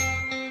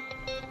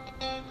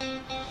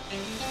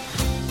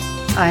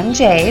I'm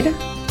Jade.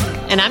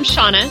 And I'm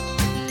Shawna.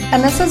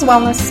 And this is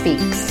Wellness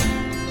Speaks,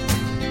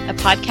 a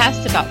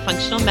podcast about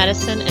functional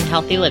medicine and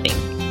healthy living.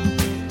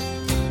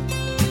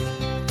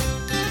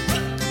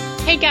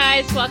 Hey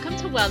guys, welcome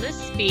to Wellness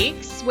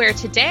Speaks, where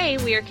today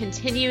we are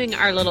continuing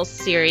our little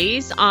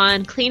series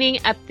on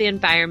cleaning up the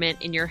environment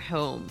in your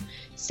home.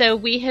 So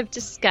we have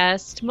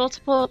discussed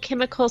multiple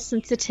chemical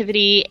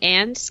sensitivity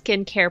and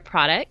skincare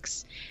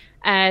products.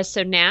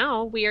 So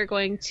now we are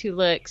going to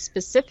look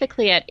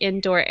specifically at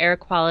indoor air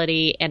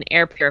quality and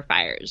air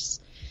purifiers.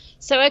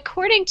 So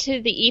according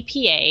to the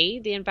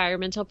EPA, the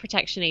Environmental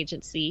Protection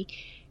Agency,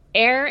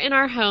 air in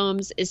our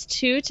homes is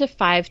 2 to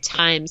 5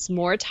 times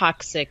more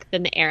toxic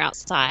than the air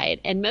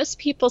outside, and most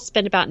people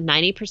spend about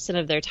 90%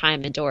 of their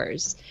time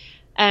indoors.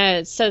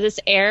 So this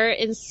air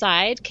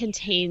inside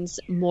contains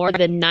more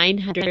than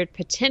 900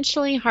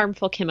 potentially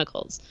harmful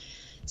chemicals.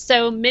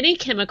 So many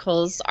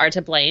chemicals are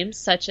to blame,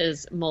 such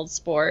as mold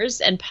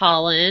spores and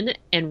pollen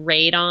and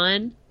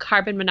radon,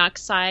 carbon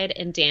monoxide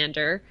and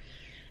dander.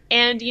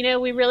 And,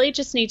 we really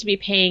just need to be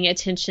paying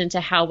attention to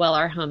how well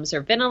our homes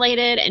are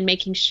ventilated and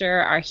making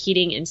sure our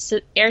heating and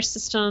air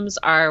systems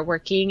are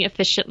working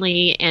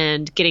efficiently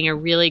and getting a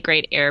really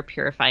great air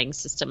purifying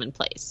system in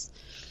place.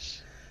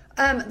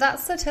 That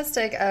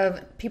statistic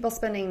of people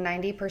spending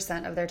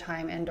 90% of their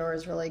time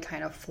indoors really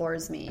kind of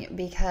floors me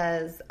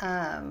because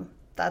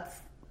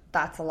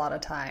that's a lot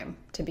of time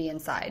to be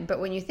inside. But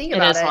when you think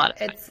about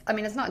it,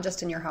 it's not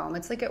just in your home.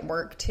 It's like at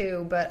work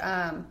too, but,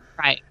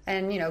 right.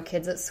 And,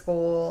 kids at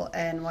school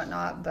and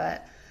whatnot.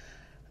 But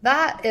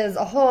that is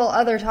a whole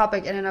other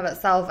topic in and of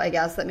itself, I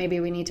guess, that maybe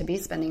we need to be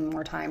spending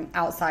more time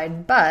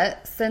outside.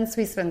 But since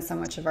we spend so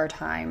much of our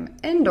time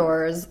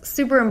indoors,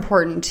 super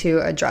important to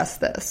address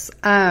this.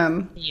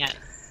 Yes.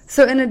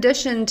 So in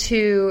addition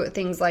to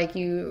things like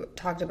you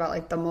talked about,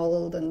 like the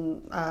mold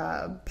and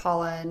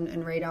pollen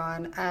and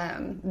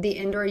radon, the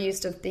indoor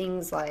use of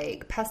things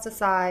like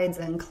pesticides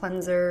and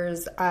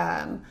cleansers,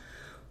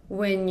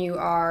 when you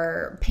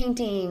are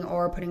painting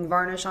or putting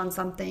varnish on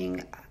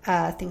something,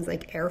 things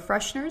like air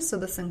fresheners. So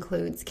this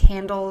includes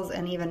candles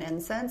and even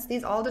incense.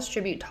 These all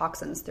distribute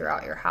toxins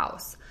throughout your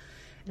house.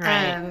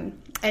 Right.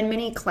 And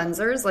many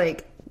cleansers,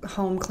 like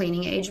home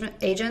cleaning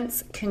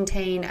agents,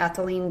 contain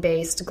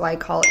ethylene-based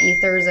glycol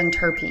ethers and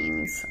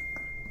terpenes.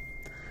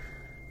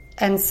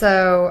 And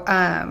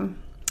so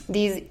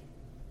these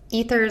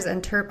ethers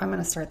and I'm going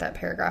to start that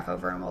paragraph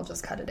over and we'll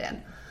just cut it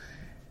in.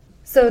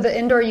 So the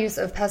indoor use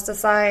of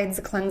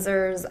pesticides,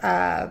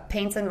 cleansers,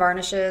 paints and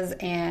varnishes,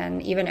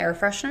 and even air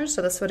fresheners,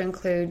 so this would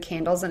include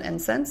candles and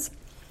incense,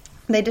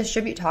 they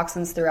distribute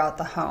toxins throughout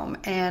the home.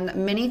 And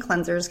many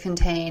cleansers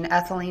contain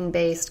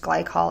ethylene-based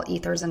glycol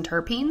ethers and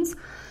terpenes.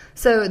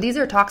 So these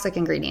are toxic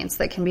ingredients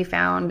that can be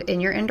found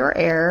in your indoor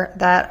air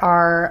that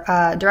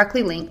are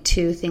directly linked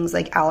to things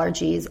like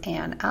allergies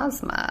and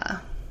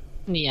asthma.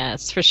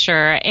 Yes, for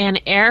sure.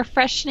 And air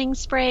freshening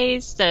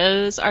sprays,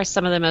 those are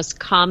some of the most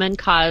common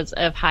cause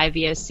of high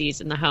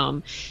VOCs in the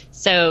home.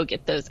 So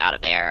get those out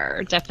of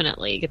there.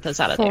 Definitely get those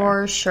out of there.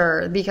 For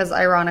sure, because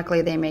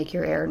ironically, they make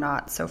your air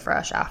not so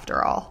fresh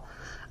after all.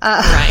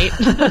 Right.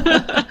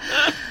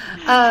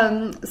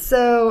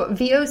 So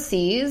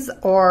VOCs,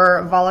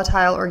 or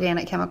volatile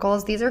organic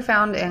chemicals, these are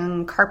found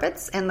in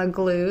carpets and the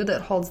glue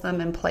that holds them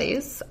in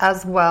place,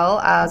 as well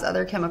as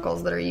other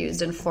chemicals that are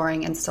used in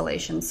flooring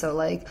installations. So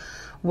like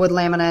wood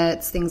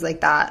laminates, things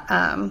like that,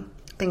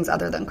 things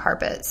other than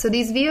carpet. So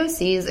these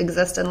VOCs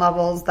exist in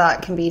levels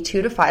that can be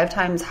 2 to 5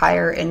 times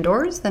higher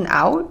indoors than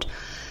out.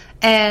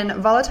 And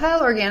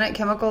volatile organic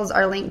chemicals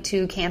are linked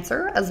to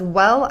cancer as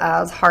well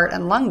as heart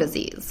and lung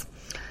disease.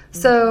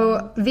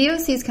 So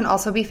VOCs can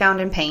also be found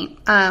in paint,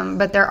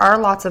 but there are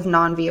lots of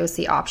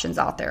non-VOC options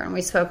out there. And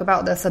we spoke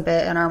about this a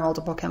bit in our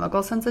multiple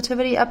chemical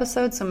sensitivity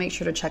episode, so make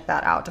sure to check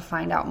that out to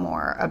find out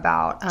more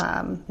about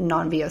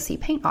non-VOC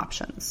paint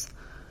options.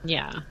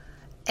 Yeah.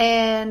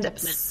 And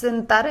Definitely.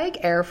 Synthetic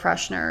air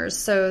fresheners.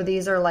 So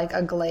these are like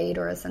a Glade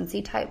or a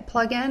Scentsy type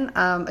plug-in.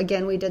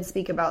 Again, we did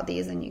speak about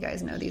these, and you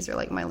guys know these are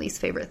like my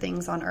least favorite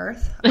things on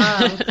earth.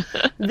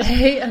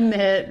 They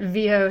emit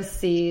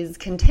VOCs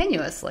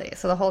continuously,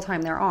 so the whole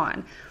time they're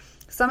on.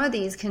 Some of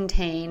these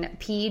contain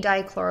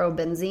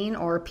p-dichlorobenzene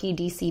or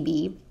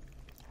PDCB.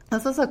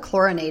 This is a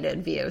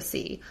chlorinated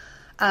VOC.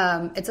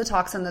 It's a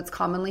toxin that's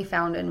commonly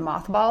found in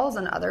mothballs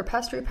and other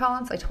pest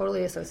repellents. I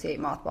totally associate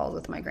mothballs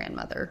with my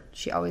grandmother.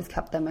 She always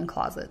kept them in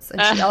closets.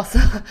 And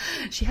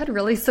she had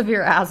really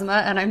severe asthma,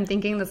 and I'm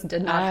thinking this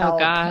did not help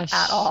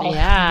at all.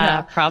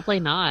 Yeah, probably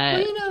not.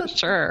 Well, for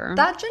sure.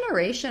 That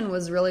generation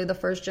was really the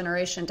first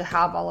generation to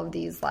have all of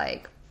these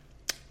like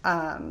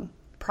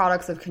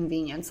products of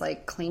convenience,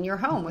 like clean your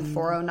home with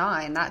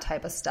 409, that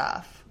type of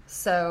stuff.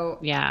 So,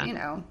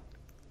 yeah.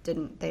 They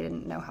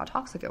didn't know how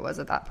toxic it was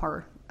at that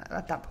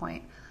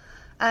point.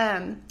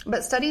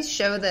 But studies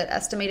show that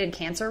estimated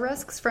cancer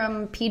risks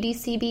from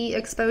PDCB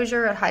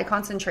exposure at high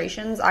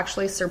concentrations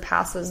actually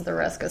surpasses the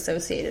risk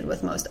associated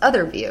with most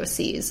other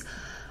VOCs.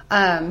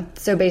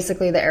 So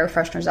basically the air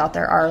fresheners out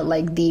there are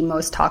like the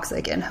most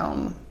toxic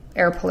in-home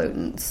air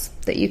pollutants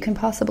that you can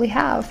possibly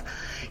have.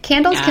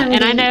 Candles can be...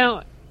 And I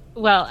know...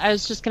 Well, I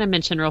was just going to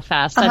mention real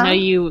fast. I know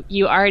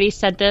you already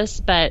said this,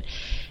 but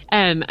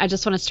I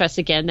just want to stress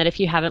again that if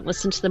you haven't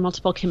listened to the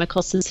multiple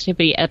chemical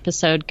sensitivity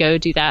episode, go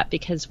do that,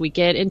 because we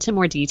get into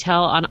more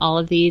detail on all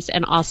of these.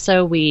 And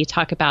also we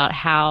talk about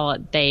how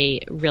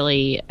they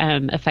really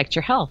affect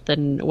your health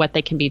and what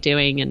they can be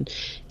doing and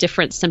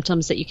different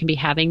symptoms that you can be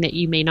having that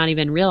you may not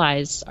even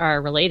realize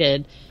are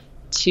related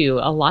to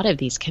a lot of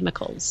these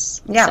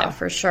chemicals. Yeah,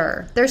 for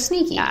sure. They're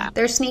sneaky. Yeah.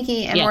 They're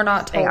sneaky, and we're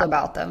not told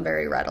about them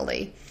very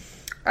readily.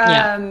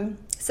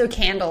 So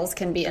candles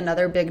can be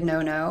another big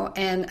no-no.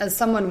 And as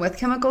someone with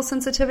chemical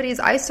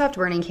sensitivities, I stopped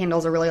burning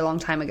candles a really long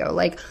time ago,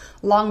 like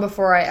long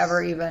before I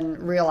ever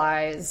even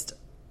realized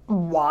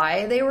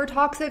why they were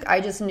toxic. I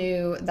just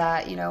knew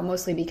that,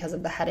 mostly because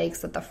of the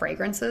headaches that the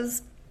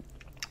fragrances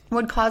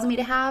would cause me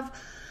to have.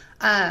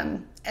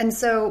 And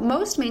so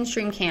most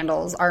mainstream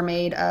candles are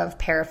made of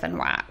paraffin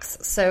wax.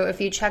 So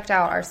if you checked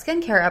out our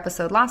skincare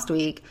episode last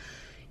week,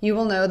 you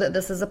will know that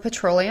this is a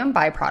petroleum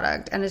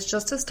byproduct, and it's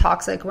just as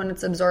toxic when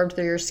it's absorbed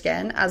through your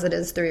skin as it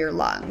is through your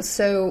lungs.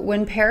 So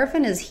when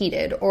paraffin is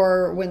heated,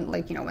 or when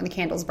the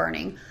candle's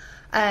burning,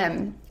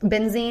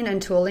 benzene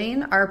and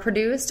toluene are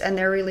produced and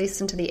they're released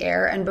into the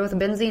air, and both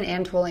benzene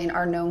and toluene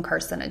are known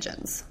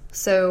carcinogens.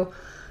 So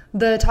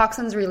the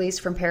toxins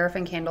released from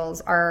paraffin candles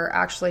are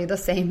actually the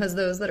same as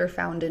those that are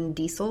found in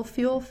diesel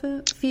fuel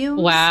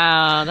fumes.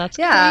 Wow, that's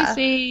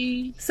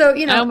crazy. So,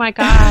 oh my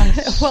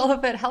gosh. Well,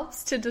 if it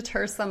helps to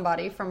deter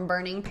somebody from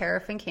burning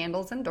paraffin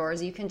candles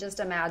indoors, you can just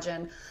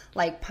imagine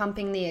like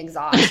pumping the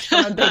exhaust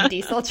from a big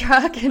diesel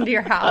truck into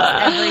your house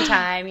every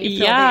time you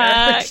feel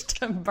the urge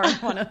to burn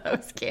one of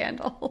those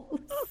candles.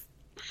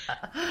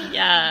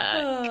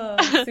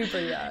 Yeah. Super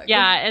yuck.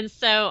 Yeah, and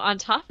so on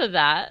top of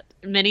that,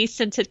 many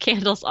scented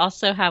candles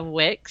also have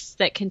wicks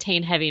that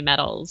contain heavy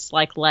metals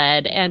like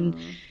lead. And,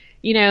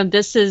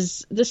 this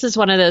is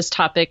one of those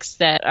topics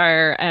that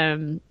are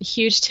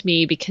huge to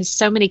me, because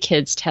so many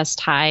kids test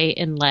high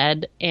in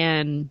lead.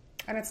 And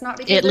it's not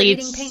because they're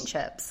eating paint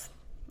chips.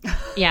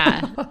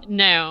 Yeah,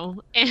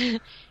 no.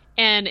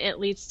 And it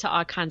leads to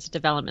all kinds of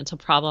developmental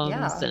problems.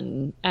 Yeah,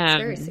 and it's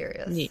very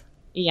serious.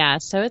 Yeah,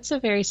 so it's a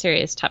very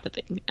serious type of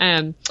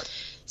thing.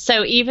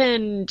 So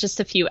even just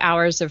a few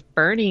hours of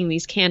burning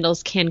these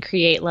candles can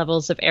create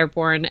levels of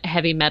airborne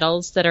heavy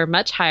metals that are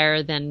much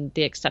higher than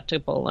the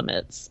acceptable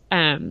limits.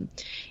 And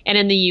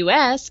in the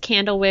U.S.,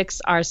 candle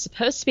wicks are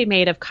supposed to be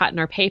made of cotton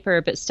or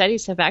paper, but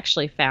studies have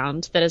actually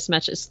found that as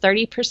much as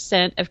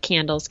 30% of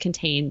candles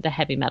contain the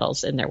heavy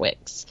metals in their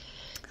wicks.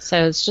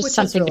 So it's just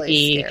something to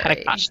be kind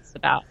of cautious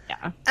about.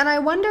 Yeah. And I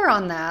wonder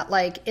on that,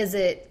 is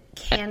it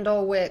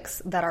candle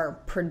wicks that are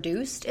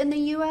produced in the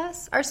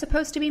U.S. are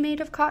supposed to be made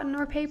of cotton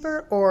or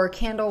paper, or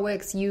candle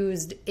wicks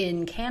used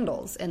in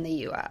candles in the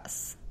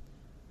U.S.?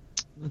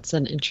 That's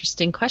an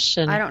interesting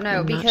question. I don't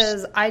know,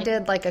 because I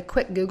did a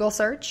quick Google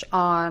search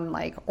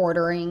on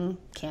ordering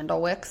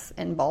candle wicks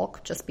in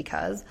bulk just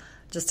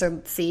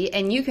to see.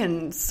 And you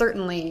can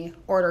certainly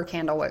order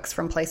candle wicks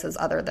from places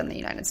other than the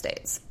United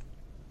States.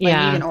 You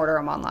can order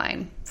them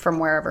online from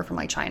wherever,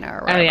 from China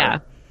or wherever. Oh, yeah.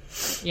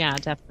 Yeah,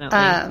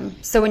 definitely.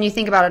 So when you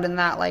think about it in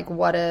that,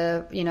 what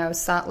if,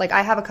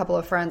 I have a couple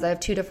of friends. I have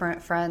two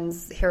different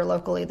friends here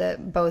locally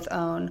that both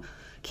own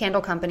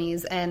candle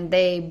companies, and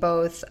they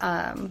both,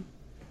 they're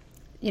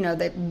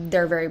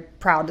very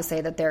proud to say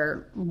that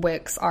their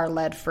wicks are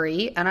lead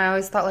free. And I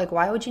always thought,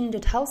 why would you need to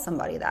tell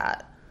somebody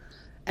that?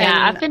 Yeah,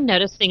 I've been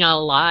noticing a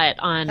lot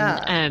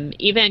on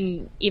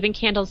even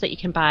candles that you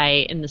can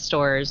buy in the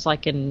stores,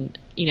 in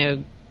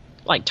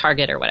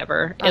Target or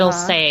whatever. It'll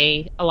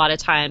say a lot of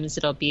times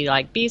it'll be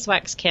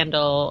beeswax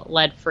candle,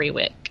 lead-free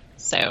wick.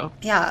 So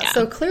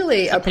so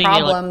clearly a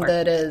problem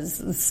that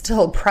is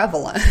still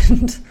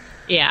prevalent.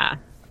 Yeah.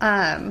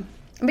 But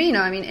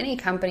any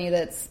company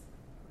that's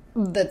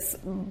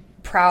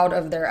proud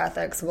of their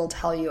ethics will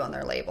tell you on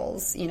their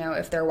labels,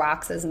 if their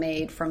wax is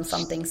made from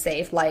something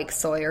safe like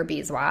soy or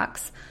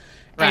beeswax.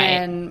 Right.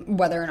 And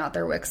whether or not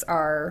their wicks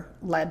are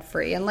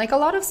lead-free. And a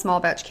lot of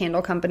small batch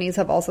candle companies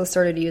have also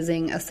started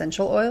using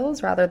essential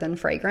oils rather than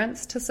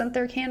fragrance to scent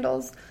their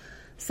candles.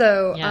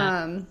 So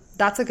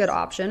that's a good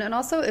option. And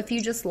also, if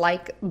you just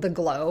like the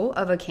glow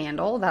of a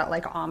candle, that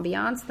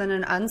ambiance, then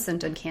an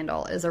unscented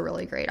candle is a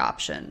really great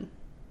option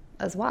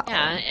as well.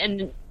 Yeah,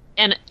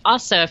 and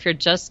also if you're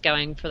just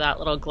going for that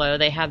little glow,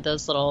 they have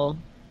those little,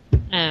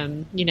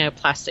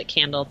 plastic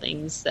candle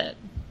things that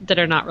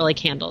are not really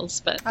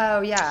candles. But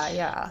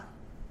yeah.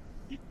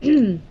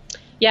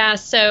 Yeah,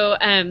 so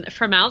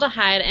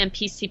formaldehyde and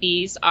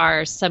PCBs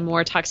are some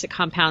more toxic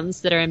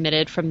compounds that are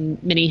emitted from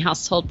many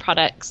household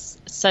products,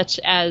 such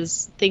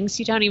as things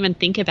you don't even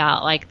think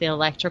about, like the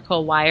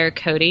electrical wire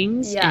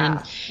coatings and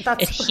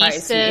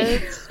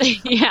adhesives.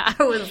 Yeah,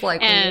 I was what?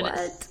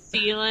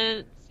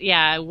 Sealants.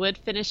 Yeah, wood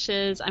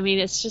finishes. I mean,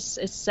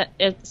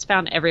 it's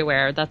found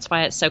everywhere. That's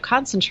why it's so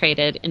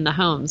concentrated in the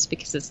homes,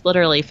 because it's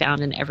literally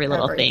found in every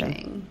little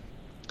thing.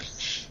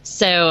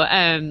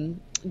 So,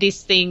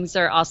 these things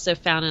are also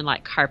found in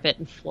carpet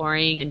and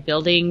flooring and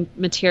building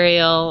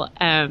material.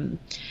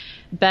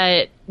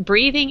 But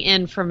breathing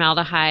in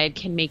formaldehyde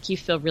can make you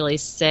feel really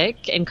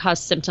sick and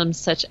cause symptoms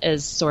such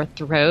as sore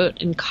throat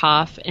and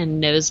cough and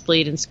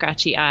nosebleed and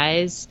scratchy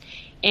eyes.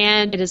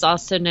 And it is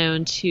also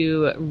known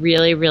to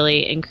really,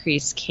 really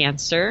increase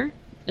cancer,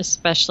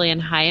 especially in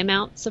high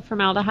amounts of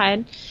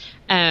formaldehyde,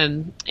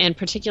 and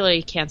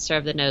particularly cancer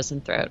of the nose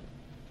and throat.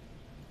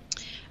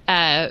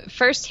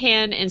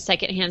 First-hand and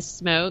second-hand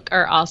smoke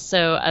are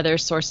also other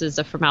sources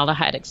of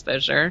formaldehyde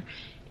exposure.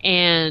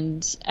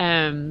 And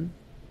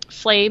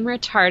flame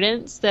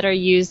retardants that are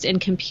used in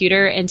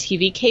computer and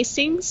TV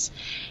casings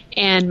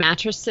and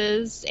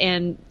mattresses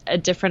and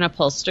different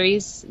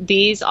upholsteries,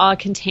 these all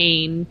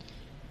contain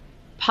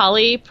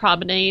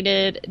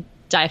polyprominated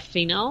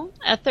diphenyl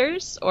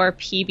ethers, or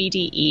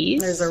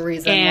PBDEs. There's a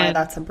reason why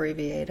that's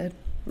abbreviated.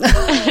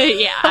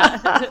 Yeah,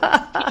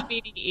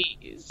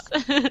 PBDEs.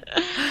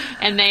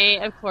 And they,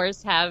 of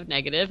course, have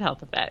negative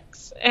health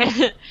effects.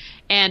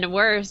 And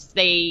worse,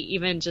 they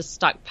even just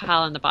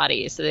stockpile in the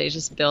body, so they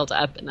just build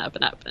up and up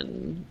and up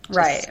and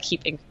just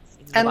keep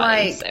increasing the and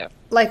body.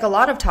 Like a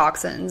lot of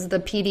toxins, the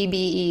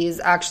PDBEs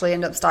actually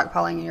end up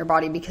stockpiling in your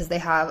body because they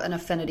have an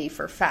affinity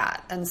for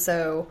fat. And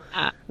so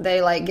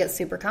they like get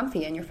super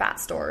comfy in your fat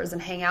stores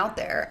and hang out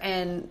there.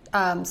 And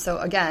so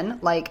again,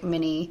 like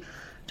many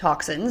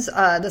toxins,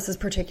 this is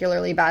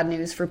particularly bad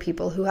news for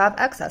people who have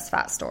excess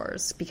fat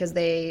stores because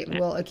they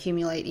will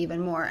accumulate even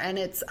more. And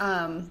it's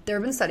there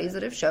have been studies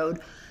that have showed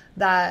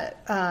that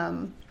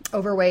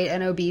overweight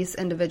and obese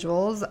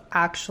individuals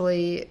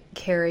actually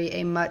carry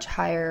a much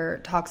higher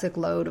toxic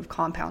load of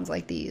compounds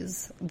like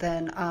these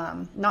than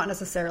not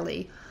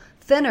necessarily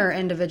thinner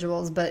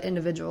individuals, but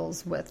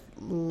individuals with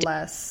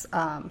less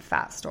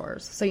fat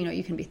stores. So,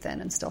 you can be thin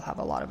and still have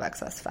a lot of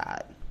excess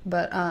fat,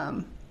 but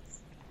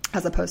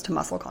as opposed to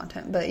muscle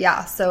content. But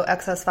yeah, so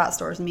excess fat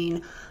stores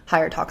mean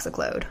higher toxic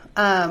load.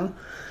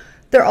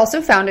 They're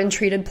also found in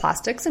treated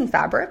plastics and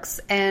fabrics,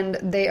 and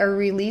they are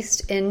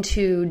released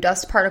into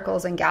dust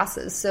particles and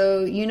gases.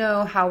 So you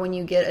know how when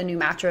you get a new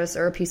mattress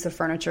or a piece of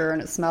furniture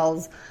and it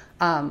smells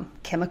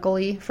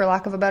chemically, for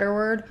lack of a better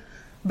word,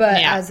 but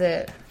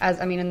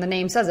and the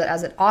name says it,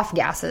 as it off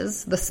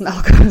gases, the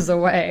smell goes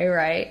away,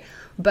 right?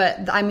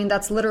 But I mean,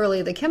 that's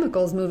literally the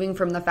chemicals moving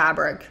from the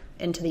fabric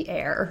into the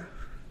air.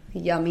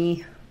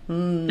 Yummy.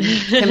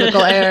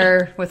 Chemical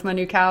air with my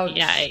new couch.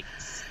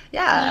 Yikes.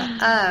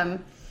 Yeah.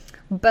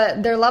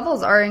 But their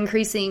levels are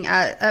increasing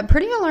at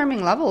pretty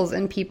alarming levels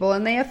in people,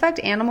 and they affect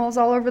animals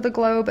all over the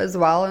globe as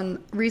well.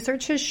 And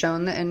research has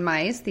shown that in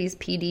mice, these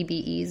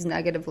PDBEs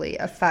negatively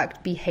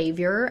affect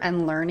behavior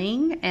and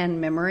learning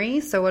and memory.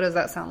 So what does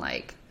that sound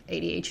like?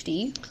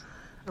 ADHD?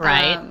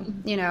 Right.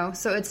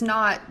 So it's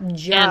not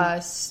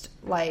just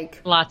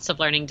like... lots of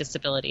learning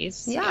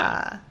disabilities.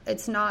 Yeah.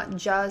 It's not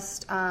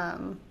just,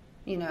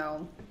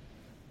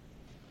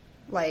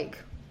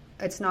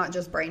 it's not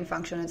just brain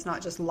function. It's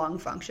not just lung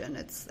function.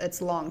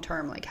 It's long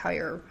term, like how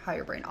your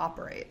brain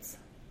operates.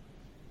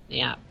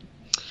 Yeah.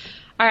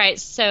 All right.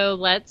 So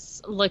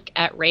let's look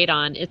at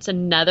radon. It's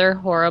another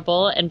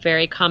horrible and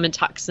very common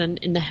toxin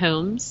in the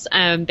homes.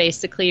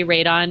 Basically,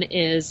 radon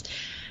is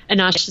a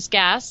noxious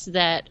gas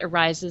that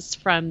arises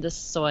from the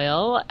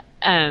soil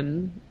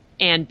and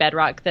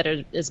bedrock that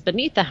is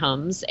beneath the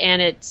homes,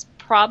 and it's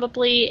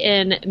probably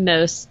in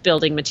most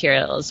building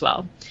material as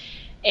well.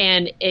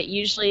 And it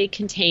usually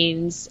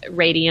contains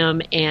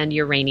radium and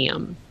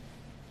uranium.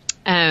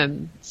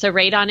 So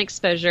radon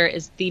exposure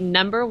is the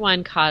number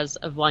one cause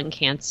of lung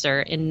cancer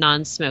in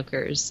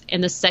non-smokers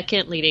and the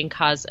second leading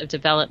cause of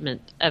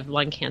development of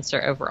lung cancer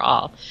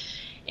overall.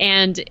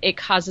 And it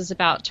causes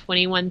about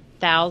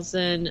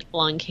 21,000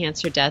 lung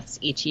cancer deaths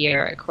each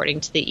year,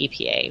 according to the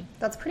EPA.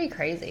 That's pretty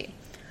crazy.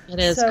 It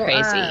is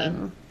crazy.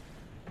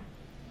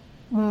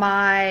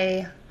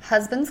 My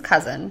husband's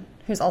cousin,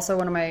 who's also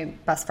one of my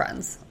best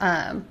friends,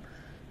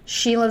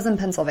 she lives in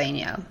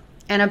Pennsylvania.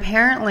 And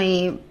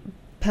apparently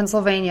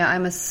Pennsylvania,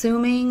 I'm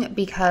assuming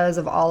because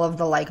of all of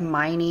the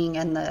mining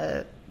and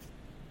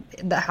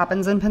that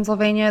happens in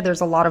Pennsylvania,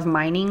 there's a lot of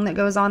mining that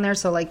goes on there.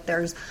 So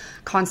there's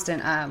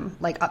constant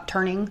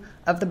upturning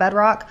of the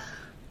bedrock.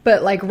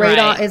 But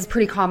radon is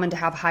pretty common to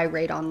have high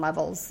radon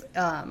levels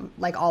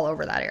all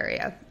over that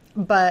area.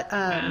 But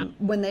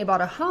when they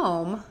bought a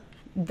home,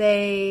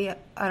 a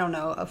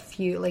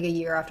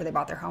year after they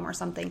bought their home or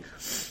something,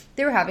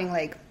 they were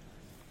having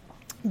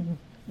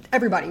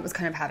everybody was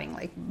kind of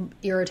having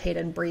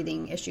irritated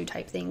breathing issue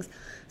type things.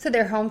 So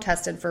their home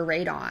tested for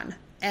radon,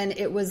 and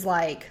it was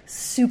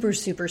super,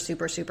 super,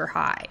 super, super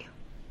high,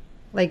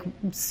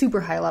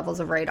 super high levels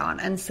of radon.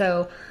 And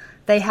so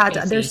they had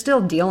to, they're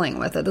still dealing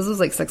with it. This was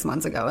 6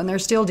 months ago, and they're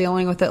still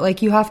dealing with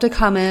it. You have to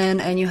come in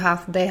and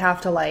they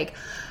have to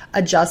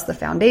adjust the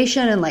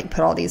foundation and put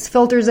all these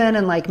filters in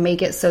and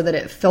make it so that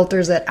it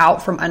filters it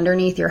out from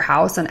underneath your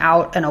house and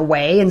out and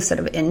away instead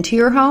of into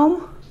your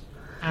home.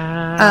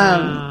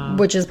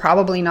 Which is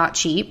probably not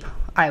cheap,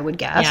 I would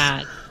guess.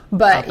 Yeah,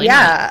 but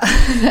yeah.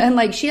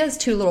 And she has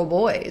 2 little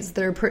boys.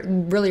 They're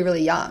really,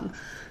 really young.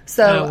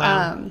 So, Oh,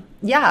 wow.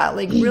 yeah,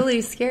 like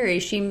really scary.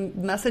 She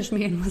messaged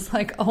me and was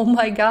like, "Oh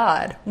my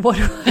God, what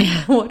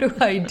do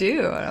I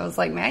do?" And I was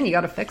like, "Man, you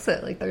got to fix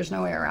it. Like, there's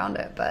no way around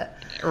it." But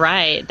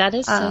Right. That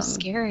is so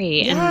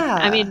scary. And yeah.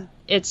 I mean,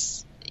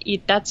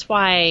 that's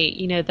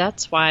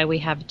why we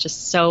have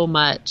just so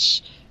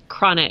much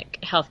chronic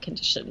health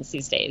conditions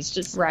these days,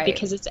 just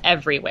because it's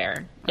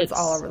everywhere. It's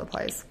all over the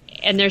place.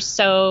 And there's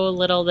so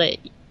little that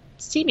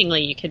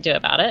seemingly you can do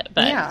about it.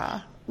 But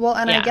yeah. Well,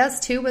 and I guess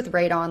too with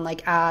radon,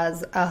 like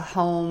as a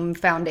home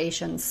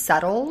foundation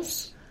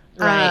settles,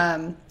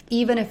 right.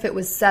 Even if it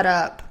was set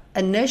up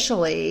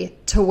initially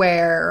to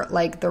where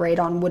like the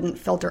radon wouldn't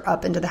filter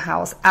up into the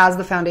house, as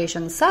the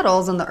foundation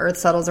settles and the earth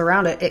settles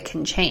around it, it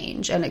can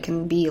change and it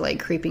can be like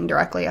creeping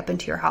directly up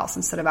into your house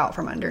instead of out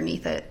from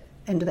underneath it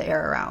into the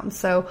air around.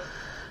 So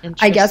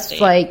I guess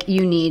like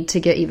you need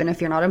to get, even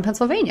if you're not in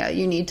Pennsylvania,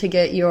 you need to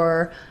get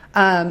your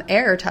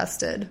air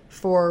tested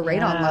for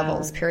radon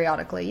levels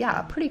periodically.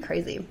 Yeah, pretty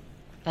crazy.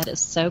 That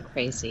is so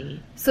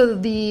crazy. So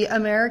the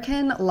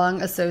American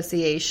Lung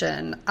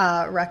Association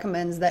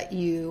recommends that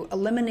you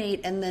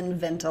eliminate and then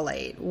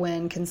ventilate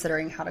when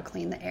considering how to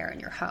clean the air in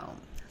your home.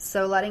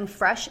 So letting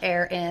fresh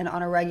air in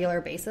on a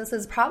regular basis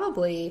is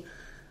probably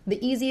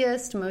the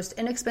easiest, most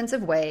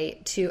inexpensive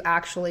way to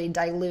actually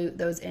dilute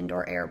those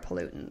indoor air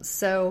pollutants.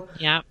 So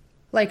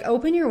like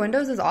open your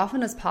windows as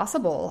often as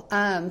possible.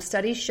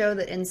 Studies show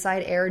that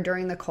inside air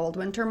during the cold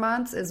winter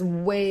months is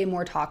way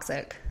more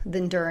toxic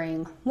than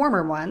during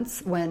warmer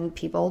months when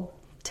people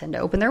tend to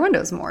open their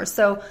windows more.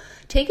 So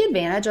take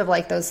advantage of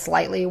like those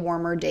slightly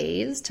warmer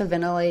days to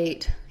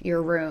ventilate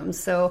your rooms.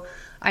 So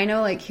I know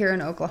like here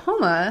in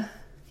Oklahoma,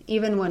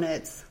 even when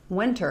it's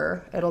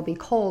winter, it'll be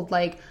cold.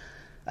 Like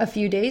a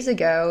few days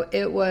ago,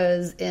 it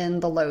was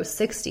in the low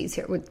 60s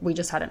here. We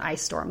just had an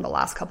ice storm the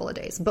last couple of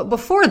days. But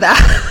before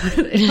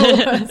that,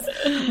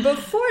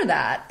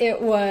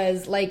 it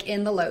was like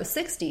in the low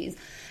 60s.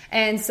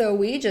 And so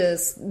we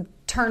just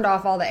turned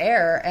off all the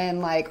air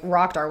and like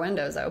rocked our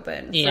windows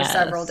open for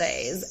several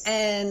days.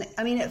 And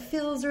I mean, it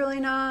feels really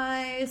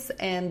nice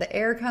and the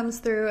air comes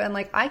through and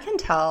like I can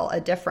tell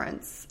a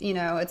difference. You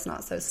know, it's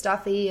not so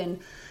stuffy and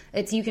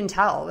you can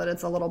tell that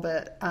it's a little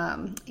bit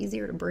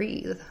easier to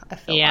breathe, I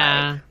feel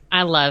like.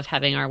 I love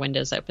having our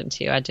windows open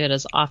too. I do it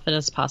as often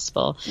as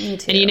possible. Me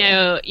too. And you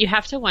know, you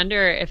have to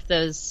wonder if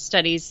those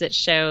studies that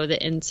show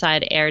the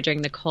inside air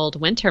during the cold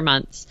winter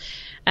months,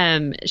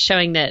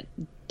 showing that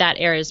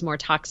air is more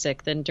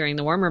toxic than during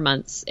the warmer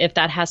months, if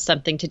that has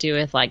something to do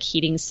with like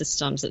heating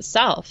systems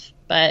itself.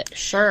 But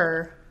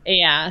sure.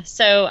 Yeah,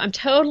 so I'm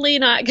totally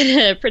not going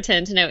to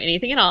pretend to know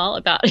anything at all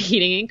about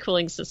heating and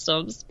cooling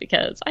systems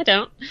because I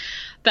don't.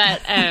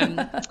 But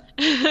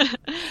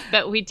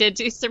but we did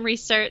do some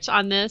research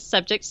on this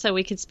subject so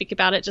we could speak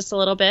about it just a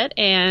little bit.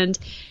 And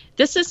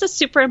this is a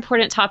super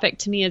important topic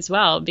to me as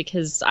well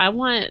because I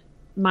want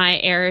my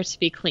air to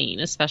be clean,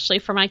 especially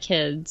for my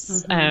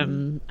kids.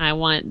 Mm-hmm. I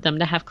want them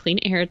to have clean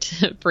air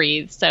to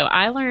breathe. So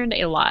I learned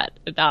a lot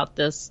about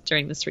this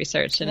during this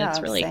research, and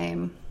it's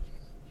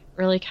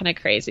really kind of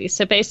crazy.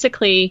 So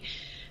basically,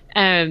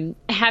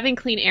 having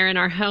clean air in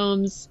our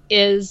homes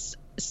is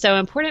so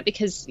important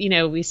because, you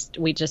know,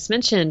 we just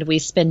mentioned we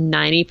spend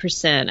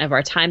 90% of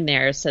our time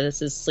there. So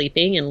this is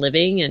sleeping and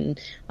living and,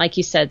 like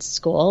you said,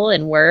 school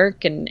and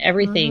work and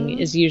everything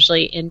is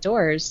usually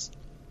indoors.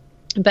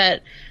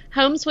 But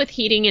homes with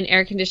heating and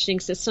air conditioning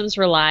systems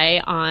rely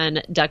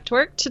on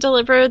ductwork to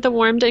deliver the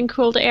warmed and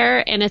cooled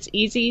air, and it's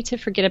easy to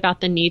forget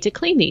about the need to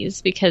clean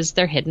these because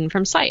they're hidden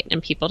from sight,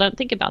 and people don't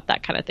think about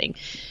that kind of thing.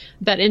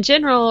 But in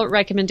general,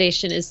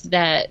 recommendation is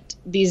that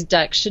these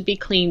ducts should be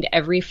cleaned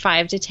every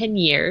 5 to 10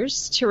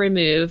 years to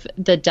remove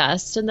the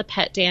dust and the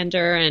pet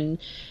dander and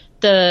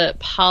the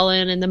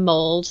pollen and the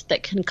mold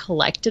that can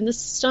collect in the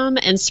system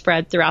and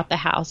spread throughout the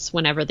house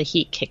whenever the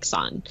heat kicks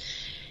on.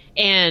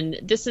 And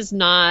this is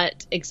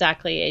not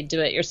exactly a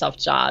do-it-yourself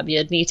job.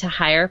 You'd need to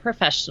hire a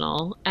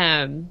professional,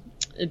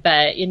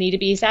 but you need to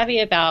be savvy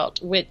about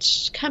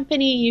which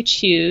company you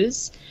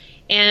choose.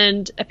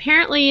 And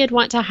apparently you'd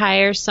want to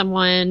hire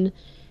someone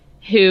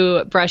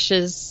who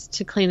brushes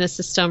to clean the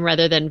system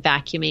rather than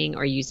vacuuming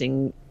or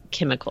using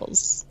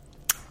chemicals.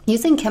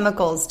 Using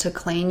chemicals to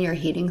clean your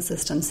heating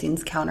system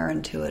seems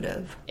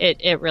counterintuitive.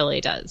 It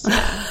really does.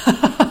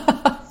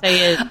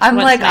 Yeah. I'm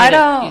like,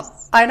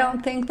 I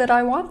don't think that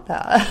I want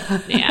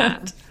that. Yeah.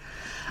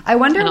 I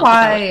wonder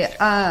why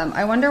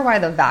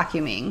the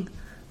vacuuming.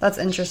 That's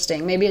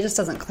interesting. Maybe it just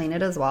doesn't clean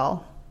it as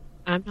well.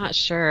 I'm not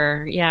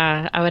sure.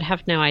 Yeah, I would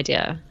have no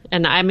idea.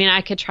 And I mean,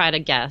 I could try to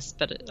guess,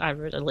 but I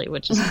really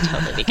would just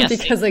totally be guessing.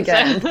 Because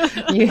again,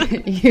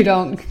 you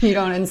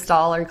don't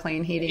install or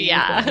clean heating.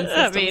 Yeah,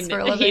 I mean,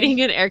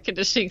 heating and air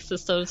conditioning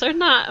systems are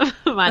not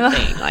my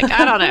thing. Like,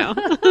 I don't know.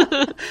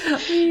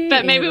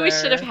 But maybe we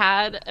should have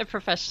had a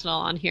professional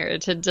on here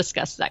to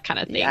discuss that kind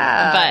of thing.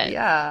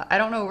 Yeah, I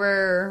don't know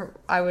where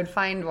I would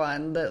find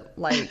one that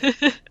like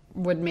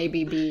would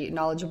maybe be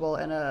knowledgeable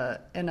in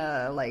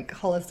a like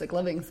holistic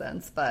living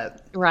sense,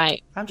 but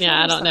right. I'm sure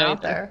I don't know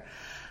out there.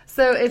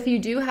 So if you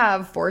do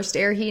have forced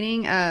air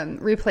heating,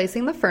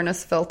 replacing the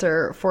furnace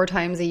filter 4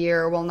 times a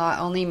year will not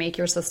only make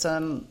your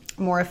system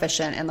more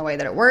efficient in the way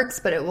that it works,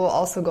 but it will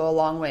also go a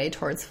long way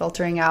towards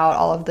filtering out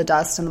all of the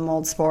dust and the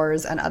mold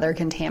spores and other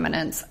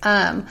contaminants,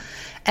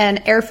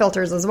 and air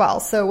filters as well.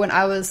 So when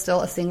I was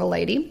still a single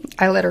lady,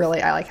 I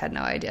had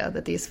no idea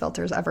that these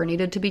filters ever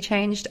needed to be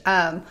changed.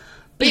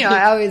 But, you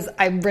know,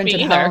 I rented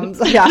homes.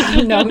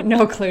 Yeah,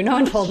 no clue. No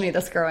one told me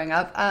this growing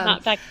up.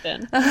 Not back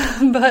then.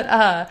 But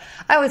I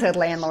always had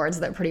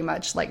landlords that pretty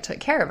much like took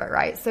care of it,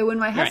 right? So when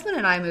my husband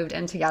and I moved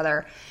in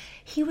together,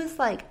 he was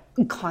like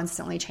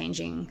constantly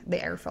changing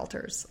the air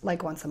filters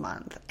like once a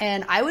month.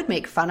 And I would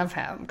make fun of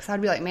him because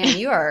I'd be like, man,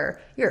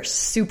 you're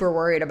super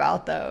worried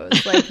about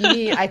those. Like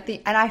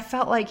and I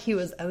felt like he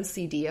was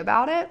OCD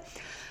about it.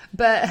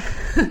 But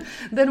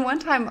then one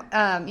time,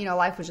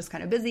 life was just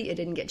kind of busy. It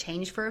didn't get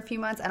changed for a few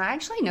months. And I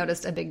actually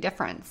noticed a big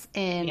difference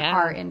in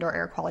our indoor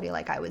air quality.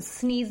 Like I was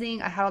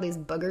sneezing. I had all these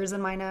boogers in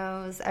my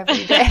nose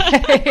every day.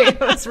 It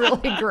was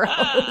really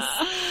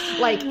gross.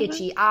 Like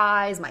itchy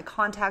eyes. My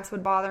contacts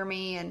would bother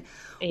me. And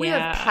we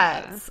have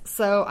pets.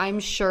 So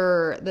I'm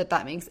sure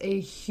that makes a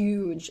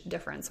huge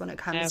difference when it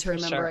comes to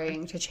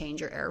remembering to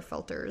change your air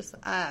filters.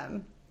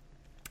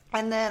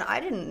 And then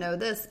I didn't know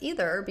this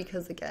either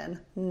because, again,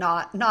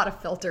 not a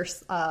filter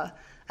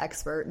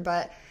expert,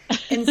 but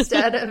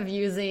instead of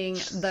using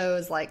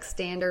those like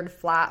standard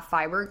flat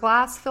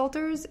fiberglass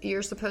filters,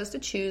 you're supposed to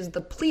choose the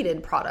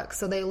pleated products.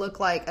 So they look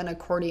like an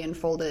accordion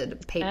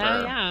folded paper.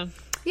 Oh, yeah.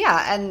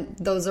 Yeah, and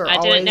those are I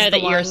always didn't know that the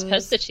you were ones...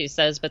 supposed to choose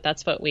those, but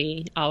that's what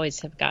we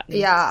always have gotten.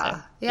 Yeah,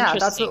 so, yeah,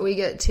 that's what we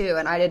get too,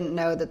 and I didn't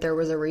know that there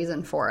was a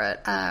reason for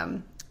it.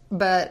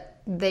 But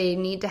they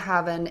need to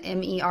have an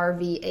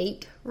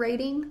MERV8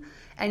 rating,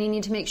 and you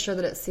need to make sure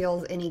that it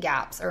seals any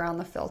gaps around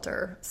the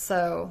filter.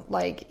 So,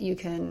 like, you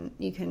can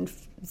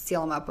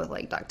seal them up with,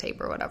 like, duct tape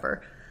or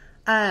whatever.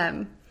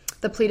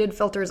 The pleated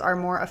filters are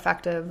more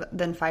effective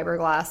than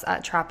fiberglass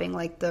at trapping,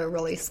 like, the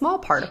really small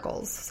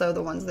particles. So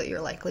the ones that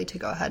you're likely to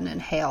go ahead and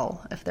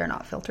inhale if they're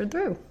not filtered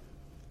through.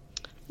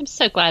 I'm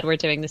so glad we're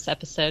doing this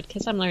episode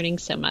because I'm learning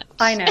so much.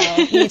 I know,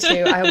 me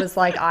too. I was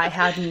like, I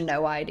had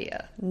no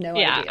idea.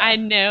 Yeah, I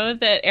know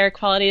that air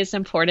quality is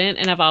important,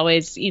 and I've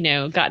always,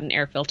 gotten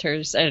air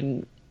filters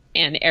and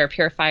air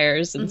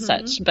purifiers and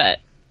such. But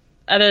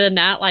other than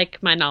that,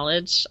 like, my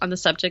knowledge on the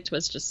subject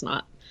was just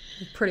not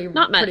much. Pretty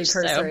cursory.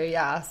 So.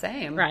 Yeah,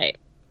 same. Right.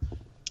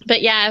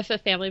 But yeah, if a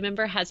family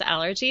member has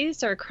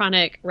allergies or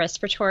chronic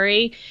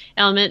respiratory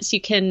ailments,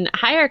 you can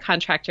hire a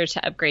contractor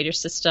to upgrade your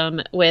system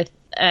with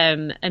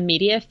a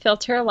media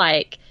filter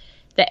like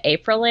the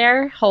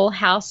Aprilaire Whole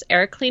House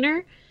Air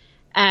Cleaner.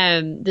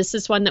 This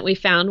is one that we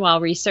found while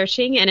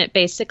researching, and it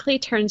basically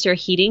turns your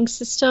heating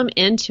system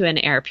into an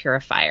air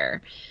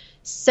purifier.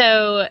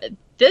 So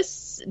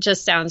this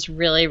just sounds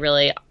really,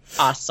 really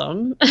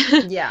awesome.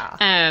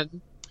 Yeah.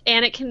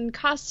 And it can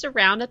cost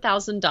around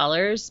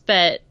 $1,000,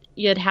 but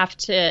you'd have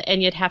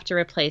to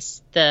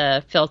replace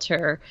the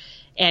filter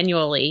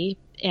annually,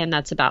 and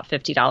that's about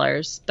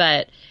 $50.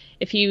 But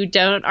if you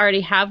don't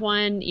already have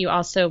one, you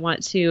also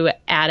want to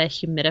add a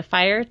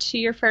humidifier to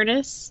your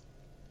furnace.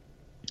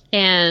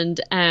 And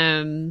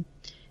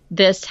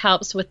this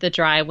helps with the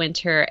dry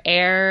winter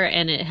air,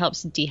 and it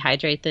helps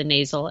dehydrate the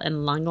nasal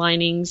and lung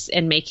linings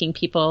and making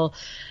people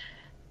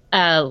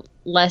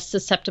less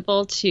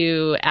susceptible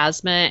to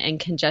asthma and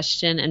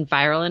congestion and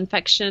viral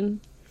infection.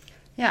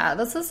 Yeah,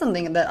 this is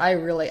something that I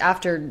really,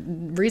 after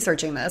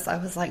researching this, I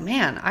was like,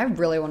 man, I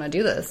really want to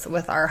do this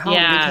with our home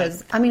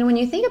because, I mean, when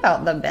you think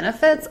about the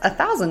benefits,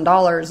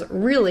 $1,000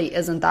 really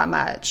isn't that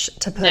much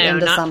to put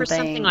into not something. For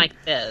something like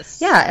this.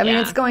 Yeah, I mean,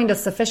 it's going to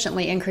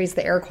sufficiently increase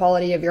the air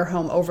quality of your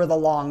home over the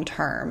long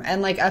term.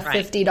 And like a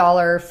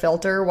 $50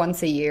 filter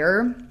once a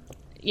year.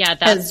 Yeah,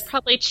 that's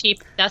probably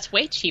cheap. That's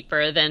way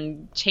cheaper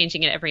than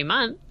changing it every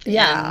month.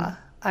 Yeah.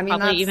 I mean,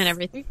 probably even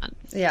every 3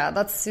 months. Yeah,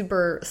 that's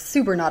super,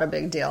 super not a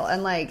big deal.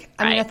 And like,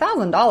 I mean,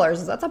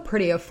 $1,000, that's a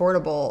pretty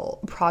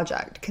affordable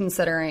project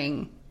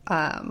considering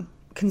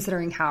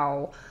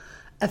how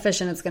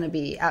efficient it's going to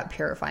be at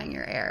purifying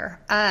your air.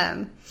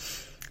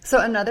 So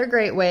another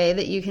great way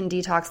that you can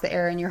detox the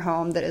air in your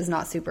home that is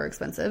not super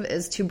expensive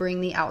is to bring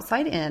the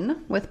outside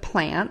in with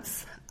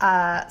plants.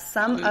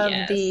 Some of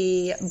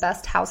the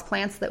best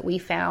houseplants that we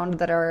found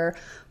that are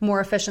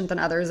more efficient than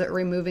others at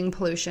removing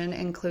pollution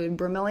include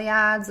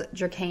bromeliads,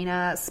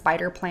 dracena,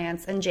 spider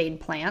plants, and jade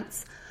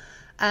plants.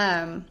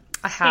 I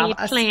have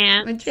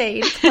a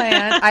jade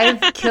plant.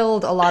 I've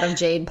killed a lot of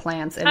jade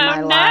plants in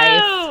my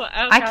life. Oh,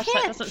 gosh, I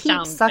can't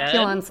keep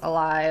succulents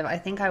alive. I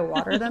think I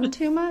water them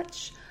too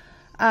much.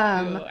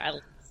 I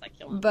love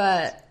succulents.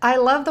 But I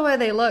love the way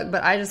they look,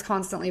 but I just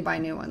constantly buy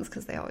new ones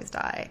because they always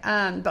die.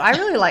 But I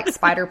really like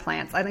spider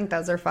plants. I think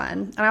those are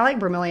fun. And I like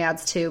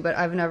bromeliads too, but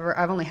I've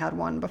only had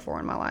one before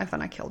in my life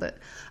and I killed it.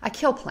 I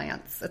kill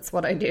plants. That's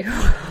what I do.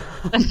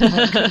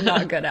 I'm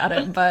not good at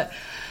it. But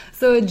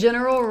so a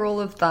general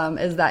rule of thumb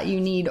is that you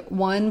need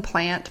one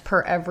plant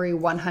per every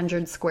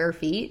 100 square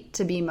feet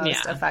to be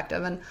most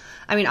effective. And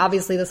I mean,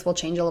 obviously this will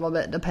change a little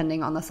bit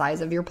depending on the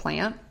size of your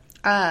plant.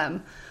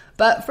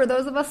 But for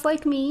those of us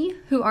like me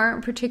who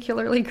aren't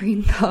particularly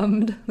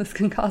green-thumbed, this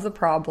can cause a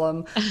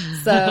problem.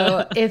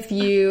 So if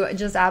you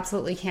just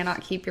absolutely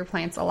cannot keep your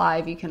plants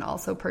alive, you can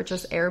also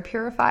purchase air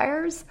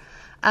purifiers.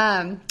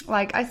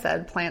 Like I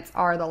said, plants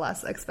are the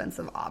less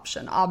expensive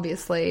option,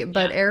 obviously,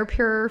 but air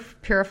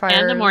purifiers...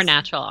 And a more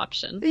natural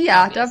option.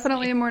 Yeah, obviously.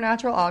 Definitely a more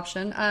natural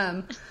option.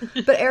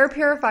 But air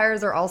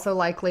purifiers are also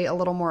likely a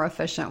little more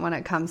efficient when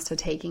it comes to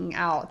taking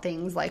out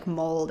things like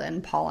mold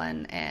and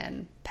pollen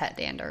and pet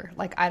dander.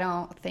 Like, I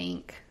don't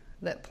think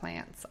that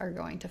plants are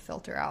going to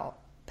filter out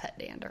pet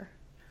dander.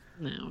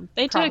 No,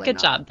 they do Probably a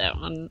good not. job though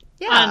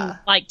on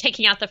like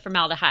taking out the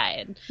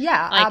formaldehyde.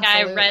 Yeah, like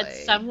absolutely. I read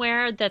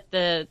somewhere that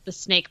the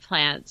snake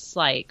plants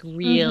like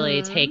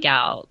really take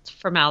out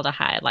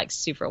formaldehyde like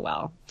super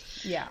well.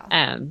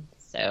 Yeah.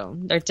 So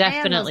they're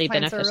definitely and those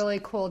plants beneficial. are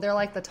really cool. They're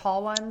like the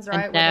tall ones,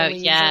 right? No, Where the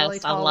leaves are really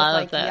yes, tall I love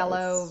with like those.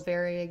 yellow,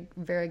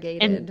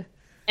 variegated.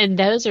 And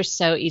those are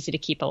so easy to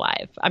keep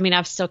alive. I mean,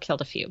 I've still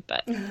killed a few,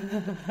 but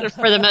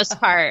for the most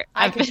part,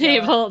 I've been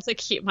able to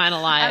keep mine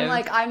alive. I'm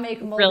like, I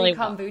make moldy really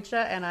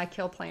kombucha and I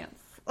kill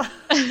plants.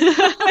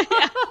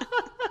 Yeah.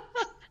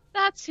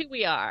 That's who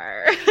we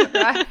are.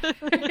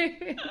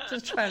 Right?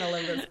 Just trying to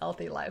live this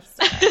healthy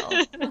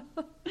lifestyle.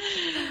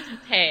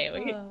 Hey,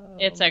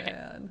 it's okay.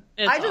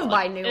 I just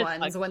buy new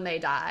ones when they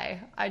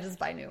die. I just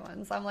buy new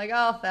ones. I'm like,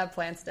 oh, that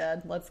plant's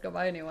dead. Let's go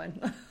buy a new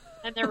one.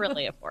 And they're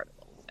really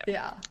affordable. So.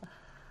 Yeah.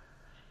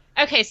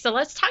 Okay, so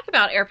let's talk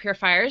about air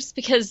purifiers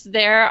because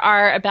there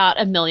are about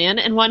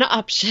 1,000,001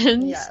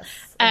 options. Yes,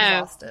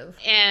 exhaustive.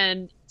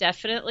 And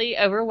definitely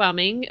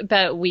overwhelming,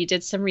 but we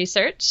did some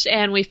research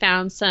and we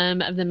found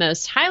some of the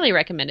most highly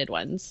recommended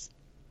ones.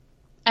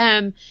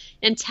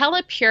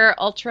 IntelliPure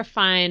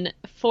Ultrafine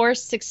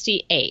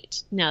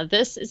 468. Now,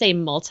 this is a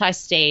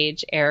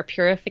multi-stage air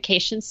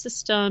purification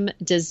system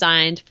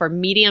designed for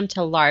medium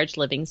to large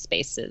living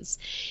spaces.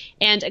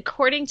 And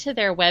according to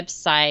their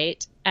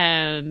website,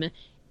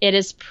 it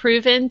is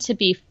proven to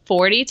be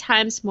 40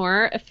 times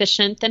more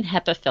efficient than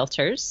HEPA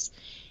filters,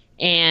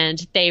 and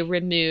they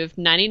remove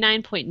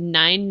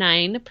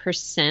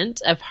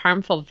 99.99% of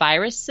harmful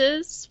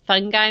viruses,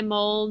 fungi,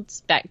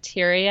 molds,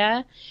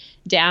 bacteria,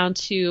 down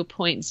to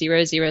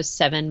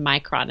 0.007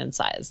 micron in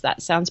size.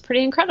 That sounds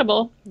pretty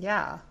incredible.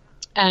 Yeah.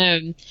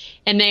 And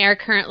they are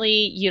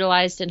currently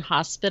utilized in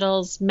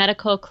hospitals,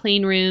 medical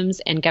clean rooms,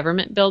 and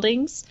government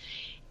buildings.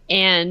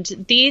 And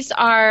these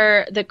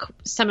are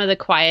some of the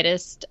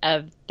quietest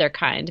of their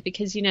kind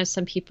because, you know,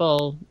 some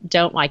people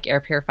don't like air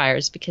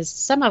purifiers because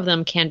some of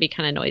them can be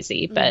kind of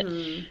noisy, but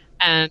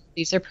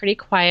these are pretty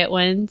quiet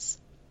ones.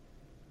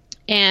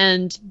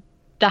 And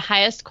the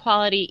highest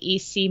quality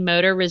EC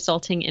motor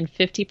resulting in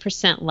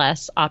 50%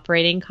 less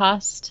operating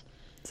cost.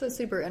 So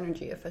super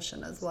energy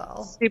efficient as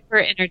well. Super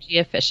energy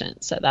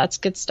efficient. So that's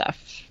good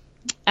stuff.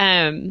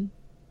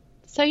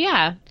 So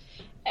yeah,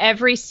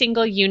 every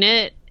single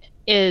unit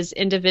is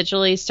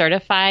individually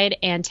certified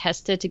and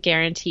tested to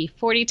guarantee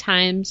 40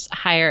 times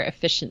higher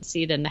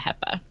efficiency than the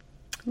HEPA.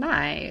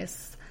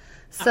 Nice.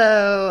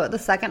 So the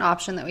second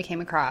option that we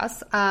came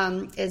across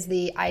is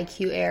the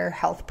IQ Air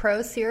Health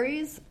Pro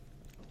series.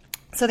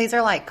 So these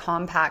are like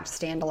compact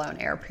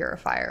standalone air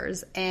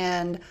purifiers.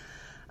 And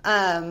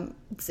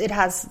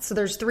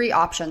there's 3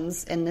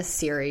 options in this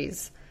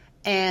series.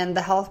 And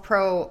the Health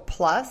Pro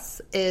Plus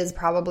is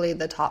probably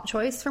the top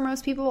choice for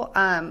most people.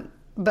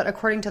 But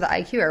according to the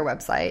IQ Air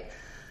website,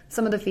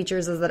 some of the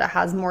features is that it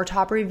has more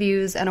top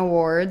reviews and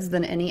awards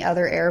than any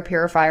other air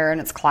purifier in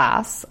its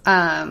class.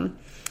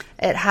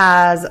 It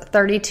has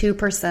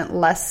 32%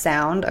 less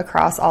sound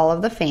across all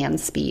of the fan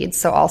speeds,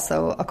 so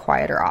also a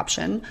quieter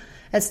option.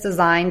 It's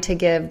designed to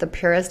give the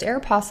purest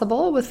air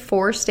possible with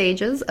 4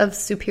 stages of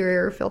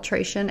superior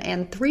filtration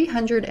and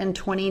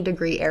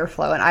 320-degree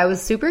airflow. And I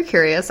was super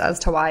curious as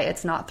to why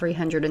it's not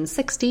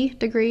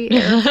 360-degree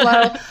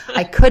airflow.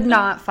 I could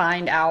not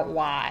find out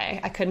why.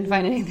 I couldn't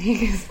find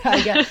anything.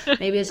 I guess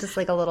maybe it's just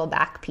like a little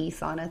back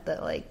piece on it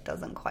that like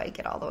doesn't quite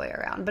get all the way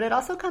around. But it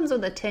also comes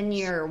with a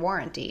 10-year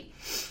warranty.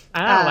 Oh,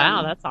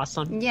 wow. That's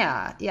awesome.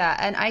 Yeah. Yeah.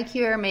 And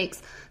IQ Air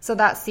makes, so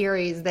that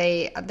series,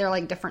 they're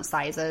like different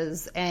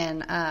sizes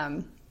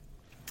and,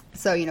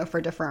 so, you know,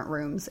 for different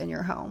rooms in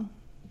your home.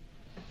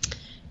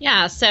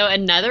 Yeah. So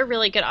another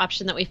really good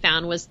option that we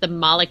found was the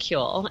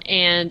Molecule.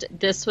 And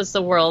this was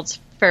the world's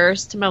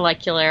first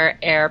molecular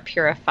air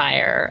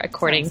purifier,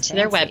 according to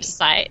their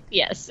website.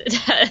 Yes, it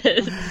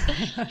does.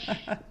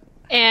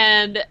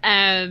 And,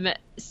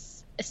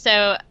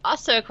 so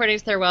also according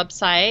to their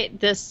website,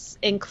 this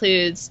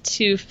includes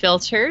 2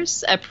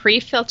 filters, a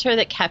pre-filter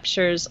that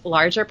captures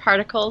larger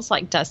particles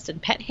like dust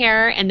and pet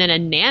hair, and then a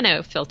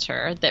nano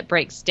filter that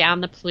breaks down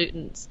the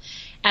pollutants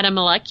at a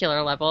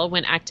molecular level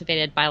when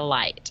activated by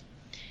light.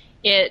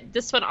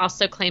 This one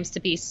also claims to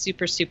be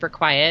super, super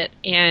quiet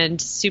and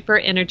super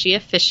energy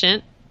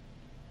efficient.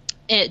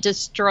 It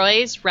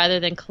destroys rather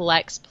than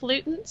collects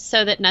pollutants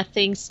so that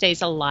nothing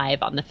stays alive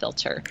on the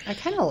filter. I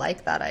kind of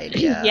like that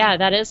idea. Yeah,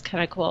 that is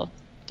kind of cool.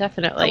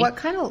 Definitely. What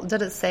kind of,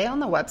 did it say on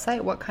the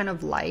website what kind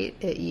of light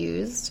it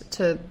used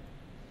to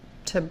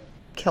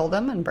kill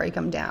them and break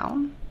them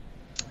down?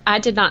 I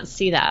did not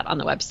see that on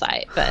the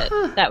website,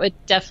 but that would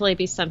definitely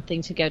be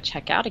something to go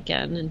check out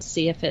again and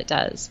see if it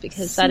does,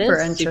 because that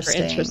is super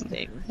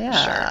interesting. Yeah.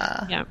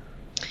 Sure. Yeah.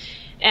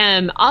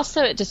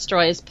 Also, it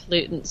destroys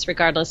pollutants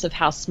regardless of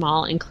how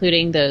small,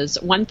 including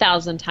those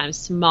 1,000 times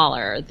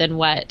smaller than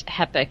what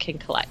HEPA can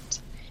collect.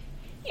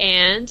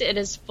 And it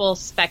is full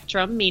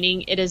spectrum,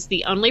 meaning it is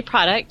the only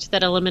product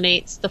that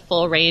eliminates the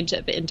full range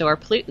of indoor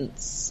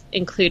pollutants,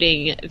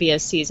 including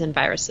VOCs and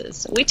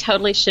viruses. We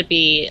totally should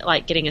be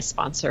like getting a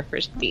sponsor for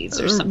these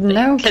or something.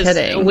 No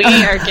kidding. We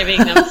are giving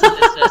them some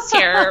business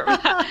here.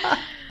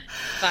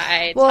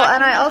 I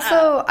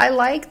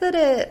like that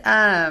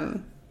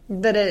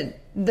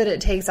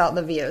it takes out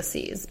the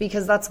VOCs,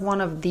 because that's one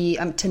of the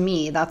to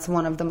me that's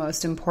one of the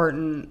most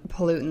important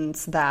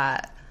pollutants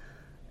that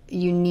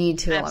you need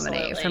to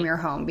eliminate from your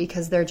home,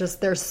 because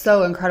they're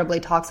so incredibly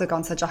toxic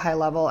on such a high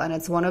level. And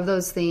it's one of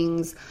those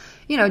things,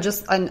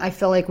 and I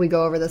feel like we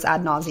go over this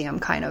ad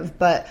nauseum kind of,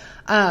 but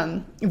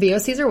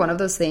VOCs are one of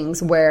those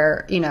things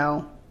where,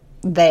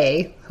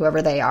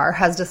 whoever they are,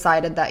 has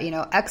decided that,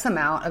 X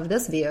amount of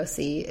this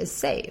VOC is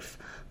safe,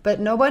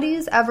 but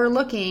nobody's ever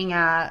looking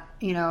at,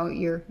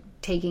 you're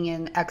taking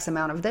in X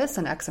amount of this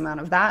and X amount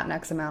of that and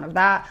X amount of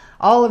that,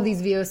 all of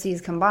these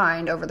VOCs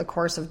combined over the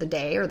course of the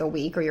day or the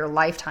week or your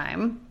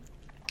lifetime,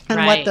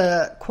 and what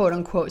the quote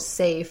unquote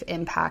safe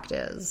impact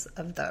is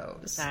of those.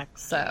 Exactly.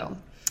 So,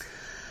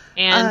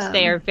 and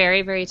they are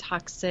very, very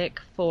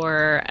toxic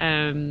for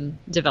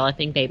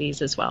developing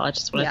babies as well. I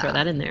just want to throw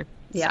that in there.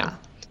 Yeah.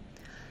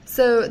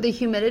 So the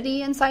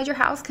humidity inside your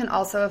house can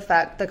also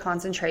affect the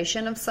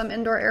concentration of some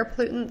indoor air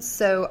pollutants.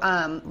 So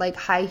like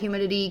high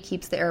humidity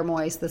keeps the air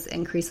moist. This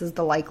increases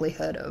the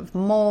likelihood of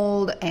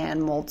mold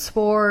and mold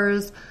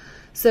spores.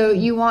 So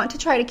you want to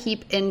try to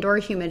keep indoor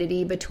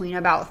humidity between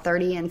about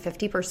 30 and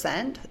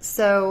 50%.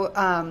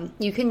 So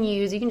you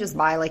can just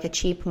buy like a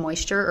cheap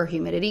moisture or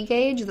humidity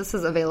gauge. This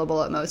is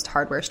available at most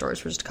hardware stores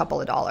for just a couple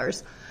of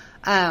dollars.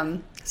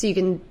 So you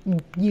can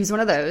use one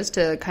of those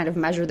to kind of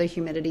measure the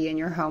humidity in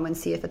your home and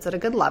see if it's at a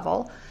good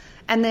level.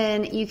 And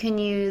then you can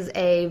use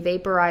a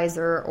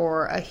vaporizer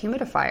or a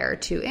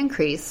humidifier to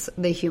increase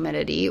the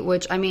humidity,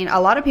 which, I mean, a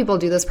lot of people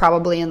do this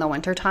probably in the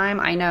wintertime.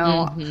 I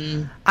know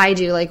I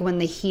do. Like when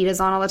the heat is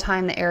on all the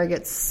time, the air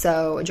gets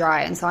so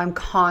dry. And so I'm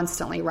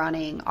constantly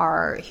running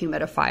our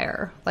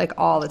humidifier like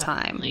all the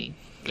time.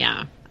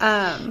 Yeah.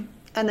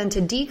 And then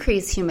to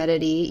decrease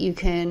humidity, you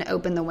can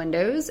open the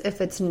windows if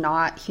it's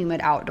not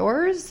humid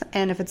outdoors.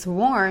 And if it's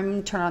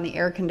warm, turn on the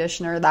air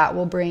conditioner. That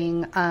will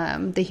bring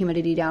the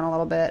humidity down a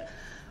little bit.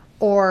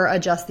 Or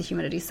adjust the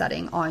humidity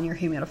setting on your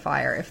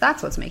humidifier if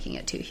that's what's making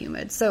it too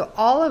humid. So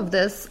all of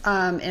this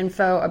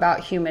info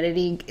about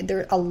humidity,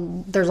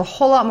 there's a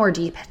whole lot more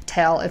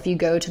detail if you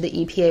go to the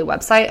EPA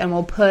website, and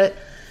we'll put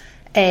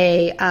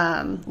a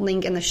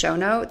link in the show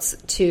notes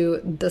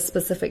to the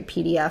specific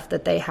PDF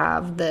that they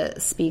have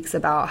that speaks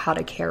about how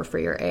to care for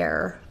your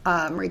air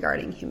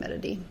regarding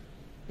humidity.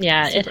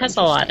 Yeah, it has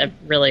a lot of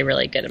really,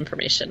 really good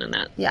information in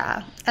that.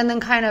 Yeah. And then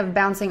kind of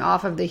bouncing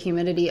off of the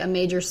humidity, a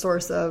major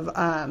source of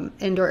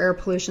indoor air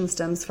pollution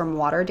stems from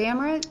water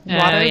damage.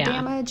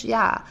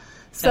 Yeah.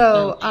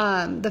 So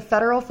the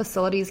Federal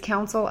Facilities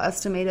Council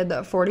estimated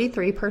that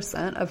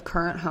 43% of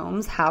current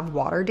homes have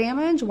water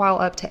damage, while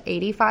up to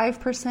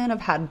 85% have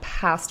had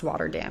past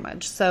water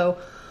damage. So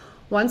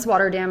once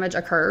water damage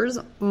occurs,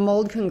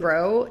 mold can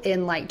grow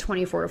in like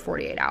 24 to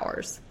 48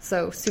 hours.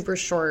 So super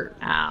short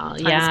time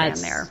span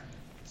there.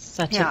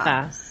 Such a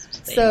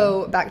fast thing.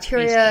 So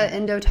bacteria,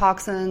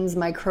 endotoxins,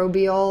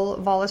 microbial,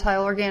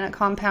 volatile organic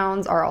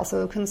compounds are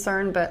also a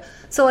concern. But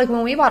so like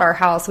when we bought our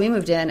house, we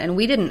moved in and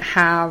we didn't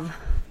have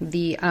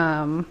the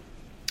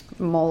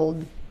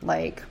mold,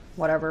 like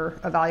whatever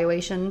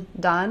evaluation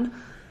done.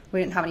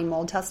 We didn't have any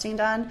mold testing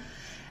done.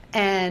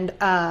 And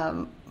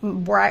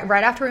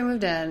right after we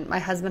moved in, my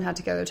husband had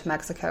to go to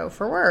Mexico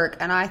for work.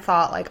 And I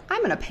thought, like, I'm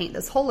going to paint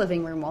this whole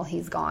living room while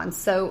he's gone.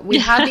 So we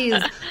had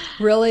these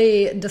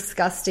really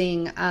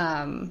disgusting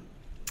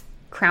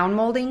crown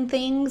molding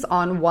things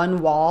on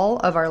one wall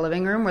of our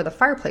living room where the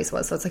fireplace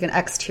was. So it's like an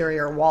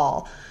exterior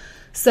wall.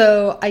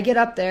 So I get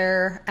up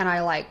there and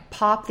I like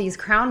pop these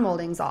crown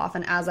moldings off.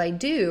 And as I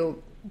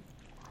do,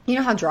 you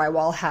know how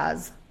drywall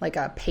has like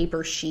a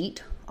paper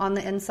sheet on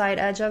the inside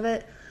edge of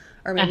it?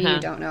 Or maybe you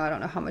don't know. I don't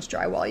know how much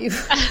drywall you've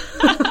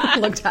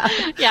looked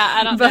at. Yeah,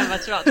 I don't know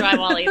much about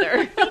drywall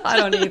either. I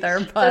don't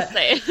either. But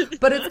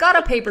it's got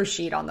a paper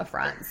sheet on the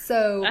front.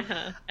 So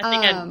I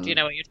think I do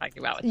know what you're talking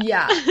about with that.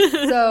 Yeah.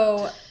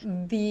 So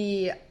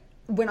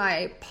when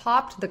I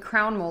popped the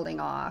crown molding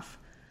off,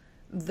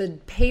 the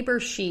paper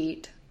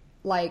sheet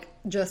like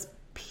just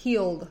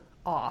peeled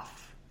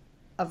off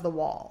of the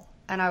wall.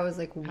 And I was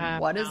like,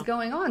 what is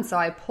going on? So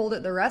I pulled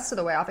it the rest of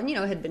the way off. And, it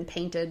had been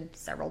painted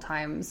several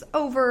times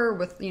over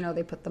with,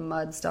 they put the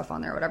mud stuff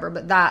on there or whatever.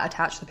 But that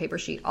attached to the paper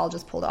sheet, all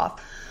just pulled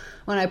off.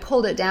 When I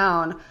pulled it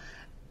down,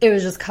 it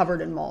was just covered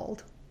in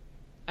mold.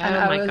 And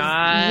my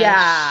gosh.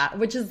 Yeah,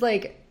 which is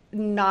like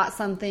not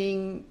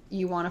something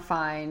you want to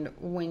find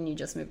when you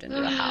just moved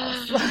into a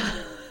house.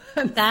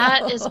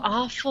 That is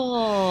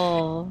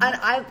awful. And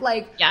I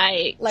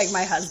Yikes. Like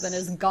my husband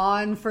is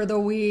gone for the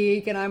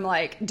week and I'm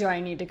like, do I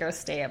need to go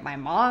stay at my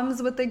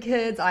mom's with the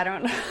kids? I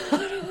don't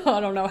know. I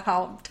don't know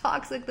how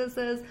toxic this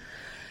is.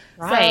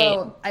 Right.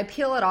 So I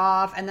peel it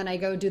off and then I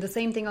go do the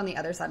same thing on the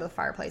other side of the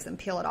fireplace and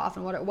peel it off.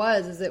 And what it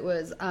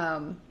was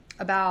probably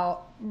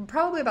about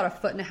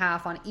 1.5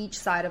 feet on each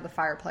side of the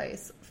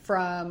fireplace,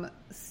 from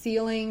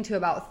ceiling to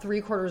about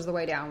 3/4 of the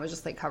way down, was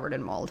just like covered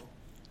in mold.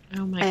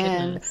 Oh my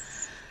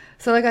goodness.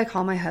 So like I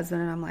call my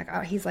husband and I'm like,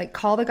 oh, he's like,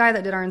 call the guy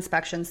that did our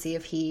inspection, see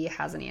if he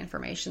has any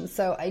information.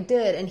 So I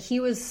did, and he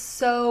was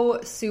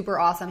so super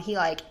awesome. He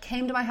like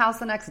came to my house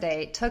the next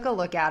day, took a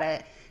look at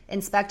it,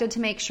 inspected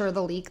to make sure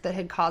the leak that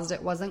had caused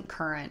it wasn't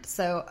current.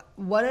 So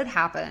what had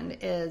happened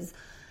is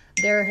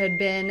there had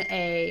been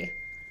a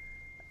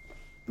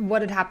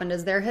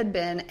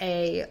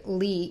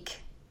leak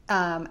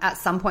at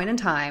some point in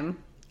time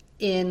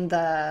in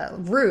the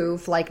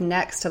roof, like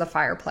next to the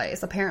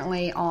fireplace,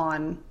 apparently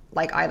on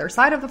like either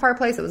side of the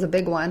fireplace. It was a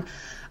big one.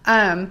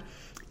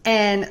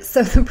 And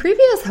so the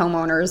previous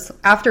homeowners,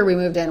 after we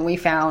moved in, we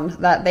found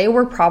that they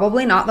were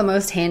probably not the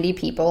most handy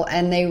people,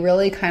 and they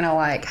really kind of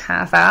like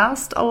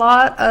half-assed a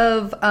lot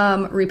of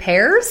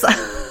repairs.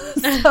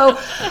 So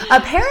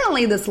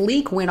apparently this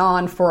leak went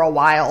on for a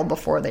while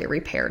before they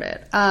repaired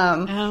it.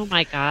 Oh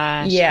my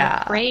gosh. Yeah.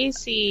 How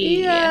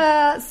crazy.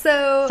 Yeah.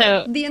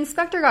 So the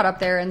inspector got up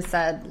there and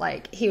said,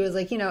 like, he was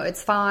like,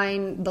 it's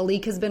fine. The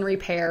leak has been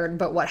repaired.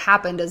 But what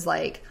happened is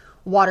like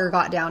water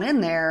got down in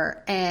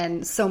there,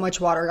 and so much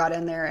water got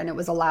in there and it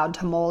was allowed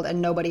to mold,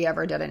 and nobody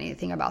ever did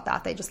anything about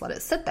that. They just let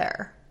it sit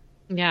there.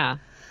 Yeah.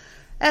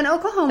 And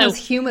Oklahoma is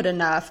humid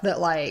enough that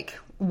like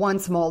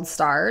once mold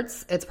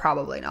starts, it's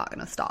probably not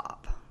going to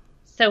stop.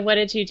 So what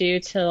did you do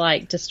to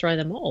like destroy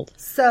the mold?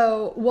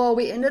 So, well,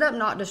 we ended up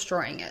not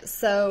destroying it.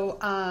 So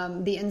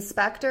the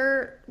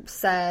inspector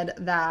said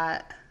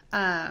that,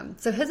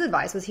 so his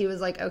advice was, he was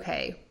like,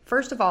 okay,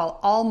 first of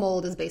all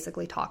mold is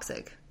basically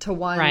toxic to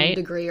one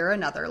degree or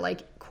another.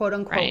 Like quote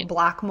unquote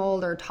black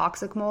mold or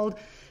toxic mold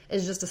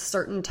is just a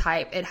certain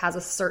type. It has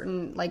a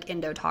certain like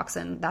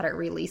endotoxin that it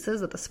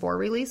releases, that the spore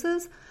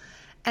releases.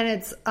 And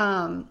it's,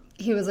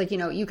 he was like,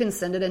 you can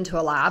send it into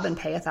a lab and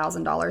pay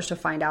 $1,000 to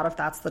find out if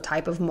that's the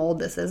type of mold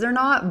this is or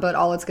not. But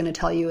all it's going to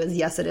tell you is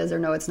yes, it is, or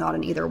no, it's not.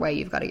 And either way,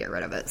 you've got to get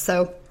rid of it.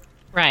 So,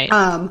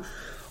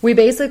 we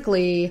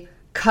basically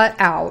cut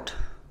out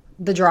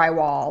the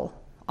drywall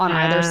on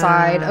either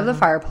side of the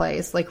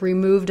fireplace, like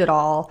removed it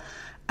all.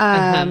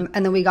 And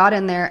then we got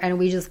in there and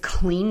we just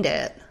cleaned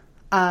it.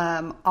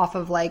 Off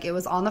of like, it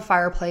was on the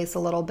fireplace a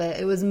little bit.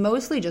 It was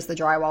mostly just the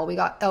drywall. We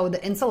got, the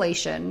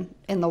insulation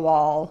in the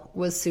wall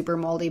was super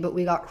moldy, but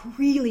we got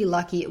really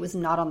lucky. It was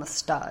not on the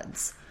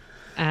studs.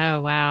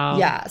 Oh, wow.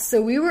 Yeah.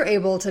 So we were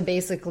able to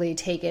basically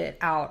take it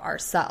out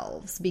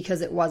ourselves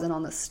because it wasn't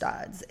on the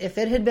studs. If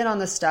it had been on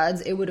the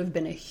studs, it would have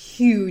been a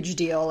huge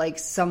deal. Like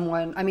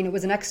it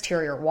was an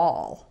exterior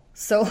wall.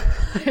 So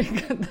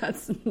like,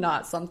 that's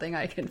not something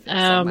I can fix.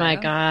 Oh my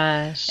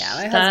gosh. Yeah,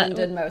 my husband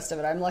did most of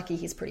it. I'm lucky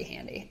he's pretty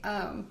handy.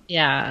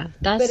 Yeah,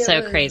 that's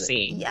so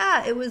crazy.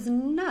 Yeah, it was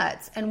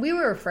nuts. And we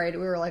were afraid.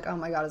 We were like, oh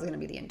my God, is it going to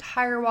be the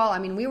entire wall? I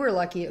mean, we were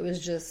lucky. It was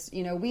just,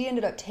 we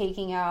ended up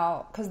taking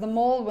out, because the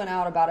mold went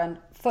out about 1.5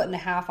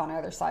 feet on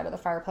either side of the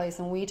fireplace.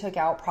 And we took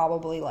out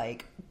probably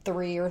like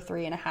 3 or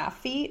 3.5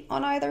 feet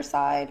on either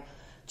side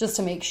just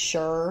to make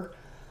sure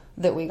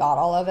that we got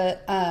all of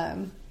it.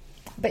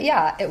 But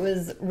yeah, it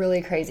was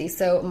really crazy.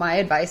 So my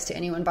advice to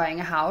anyone buying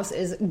a house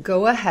is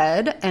go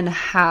ahead and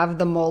have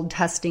the mold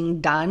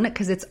testing done,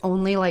 because it's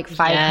only like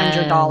 $500.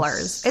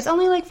 Yes. It's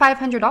only like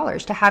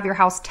 $500 to have your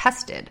house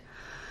tested.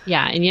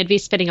 Yeah, and you'd be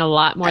spending a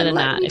lot more than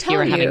that if you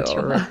were having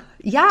to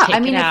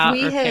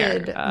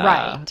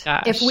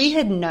if we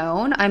had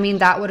known,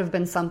 that would have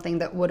been something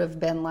that would have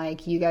been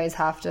like, you guys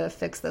have to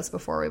fix this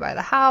before we buy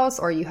the house,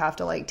 or you have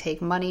to like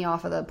take money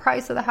off of the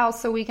price of the house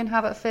so we can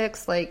have it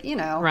fixed,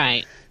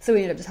 right. So we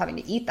ended up just having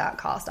to eat that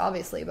cost,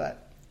 obviously,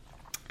 but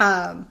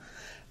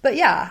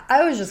yeah,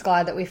 I was just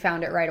glad that we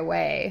found it right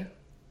away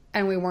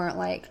and we weren't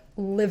like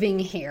living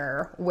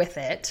here with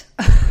it.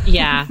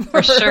 Yeah,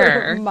 for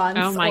sure.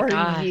 Months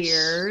or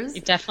years.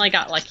 You definitely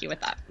got lucky with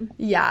that.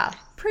 Yeah,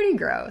 pretty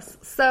gross.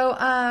 So,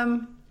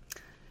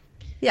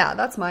 yeah,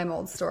 that's my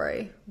mold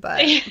story.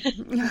 But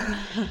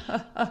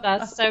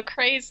that's so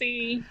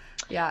crazy.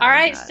 Yeah. All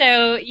right.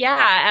 So,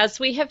 yeah, as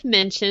we have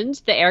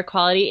mentioned, the air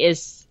quality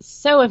is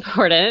so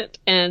important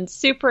and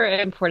super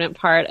important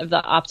part of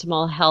the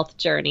optimal health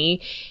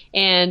journey.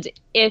 And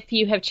if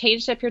you have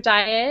changed up your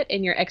diet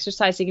and you're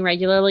exercising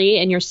regularly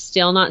and you're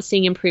still not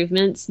seeing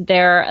improvements,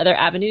 there are other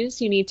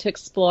avenues you need to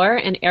explore.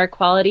 And air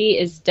quality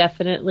is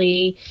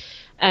definitely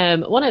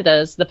one of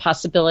those. The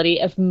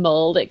possibility of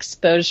mold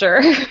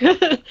exposure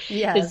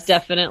is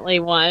definitely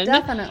one.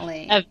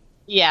 Definitely.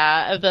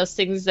 Of those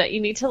things that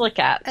you need to look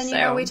at.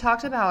 And, we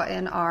talked about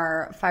in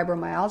our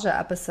fibromyalgia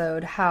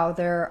episode how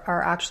there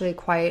are actually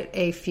quite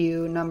a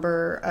few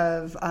number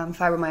of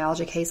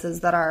fibromyalgia cases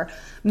that are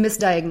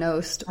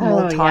misdiagnosed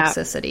mold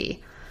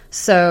toxicity.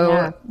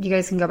 So you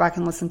guys can go back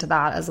and listen to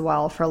that as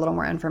well for a little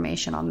more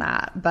information on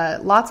that.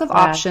 But lots of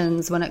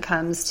options when it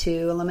comes to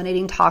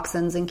eliminating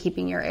toxins and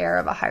keeping your air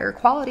of a higher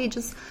quality.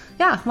 Just,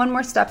 one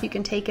more step you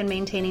can take in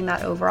maintaining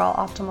that overall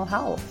optimal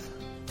health.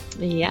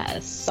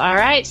 Yes. All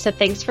right. So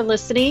thanks for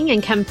listening,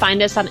 and come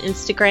find us on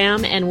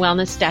Instagram and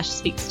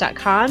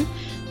wellness-speaks.com.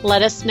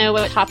 Let us know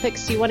what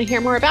topics you want to hear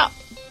more about.